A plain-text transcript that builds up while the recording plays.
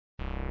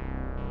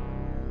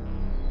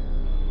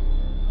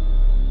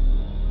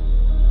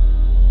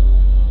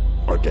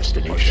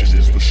destination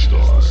is the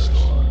stars.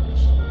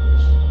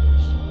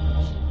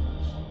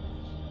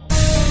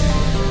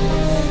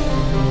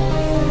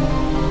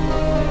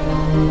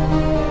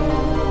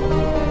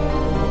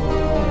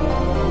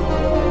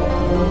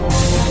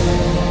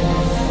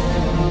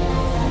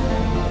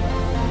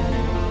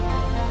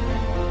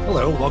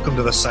 Hello, welcome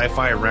to the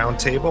Sci-Fi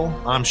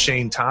Roundtable. I'm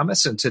Shane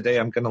Thomas, and today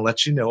I'm going to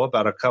let you know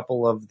about a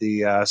couple of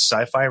the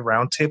Sci-Fi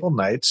Roundtable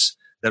nights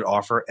that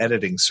offer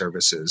editing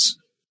services.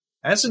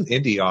 As an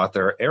indie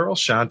author, Errol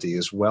Shanti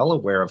is well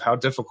aware of how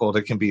difficult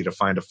it can be to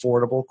find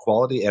affordable,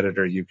 quality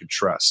editor you could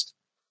trust.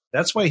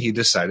 That's why he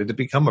decided to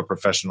become a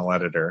professional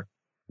editor.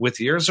 With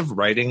years of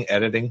writing,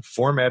 editing,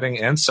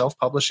 formatting, and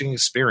self-publishing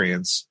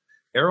experience,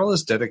 Errol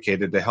is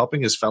dedicated to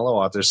helping his fellow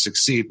authors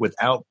succeed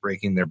without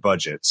breaking their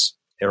budgets.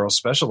 Errol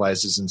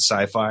specializes in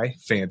sci-fi,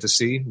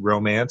 fantasy,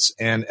 romance,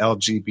 and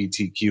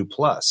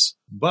LGBTQ+,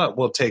 but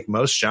will take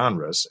most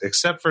genres,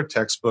 except for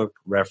textbook,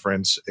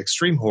 reference,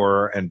 extreme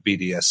horror, and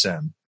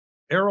BDSM.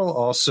 Errol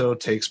also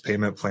takes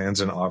payment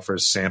plans and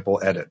offers sample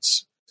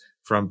edits.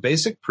 From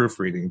basic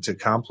proofreading to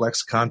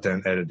complex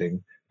content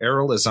editing,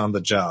 Errol is on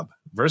the job,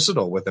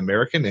 versatile with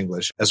American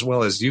English, as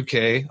well as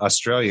UK,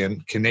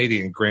 Australian,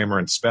 Canadian grammar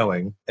and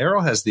spelling.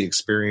 Errol has the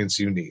experience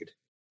you need.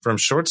 From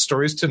short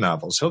stories to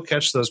novels, he'll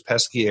catch those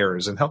pesky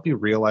errors and help you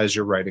realize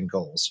your writing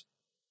goals.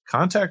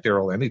 Contact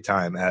Errol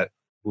anytime at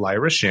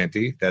Lyra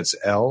Shanti, that's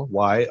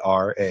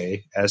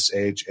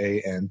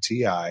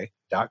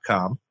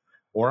LYRASHANTI.com,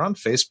 or on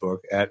Facebook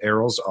at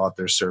Errol's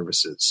Author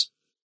Services.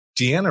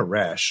 Deanna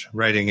Rash,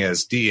 writing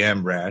as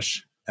DM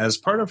Rash, as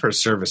part of her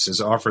services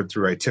offered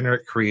through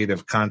Itinerant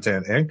Creative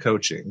Content and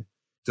Coaching,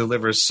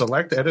 delivers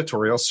select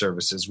editorial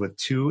services with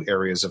two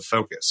areas of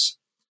focus.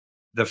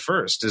 The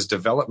first is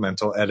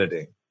developmental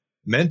editing,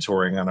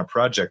 mentoring on a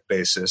project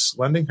basis,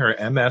 lending her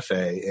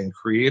MFA in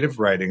creative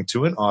writing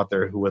to an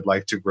author who would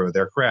like to grow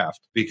their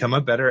craft, become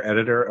a better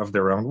editor of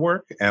their own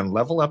work, and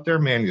level up their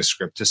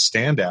manuscript to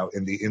stand out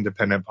in the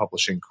independent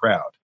publishing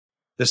crowd.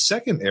 The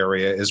second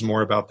area is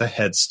more about the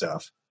head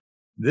stuff.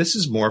 This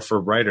is more for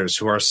writers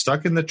who are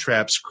stuck in the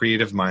traps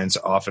creative minds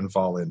often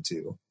fall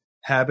into.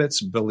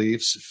 Habits,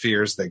 beliefs,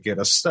 fears that get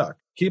us stuck,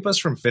 keep us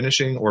from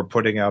finishing or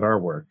putting out our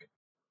work.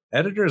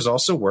 Editors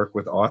also work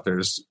with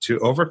authors to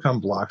overcome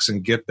blocks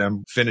and get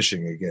them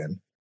finishing again.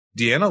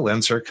 Deanna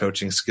lends her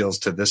coaching skills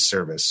to this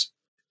service.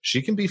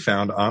 She can be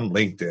found on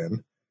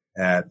LinkedIn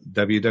at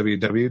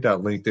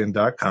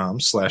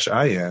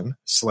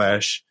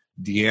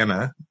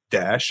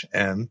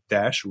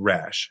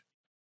www.linkedin.com/Deanna-M-Rash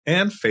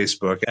and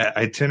Facebook at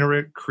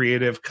Itinerant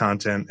Creative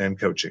Content and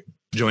Coaching.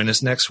 Join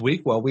us next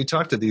week while we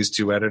talk to these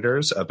two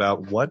editors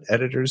about what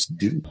editors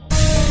do.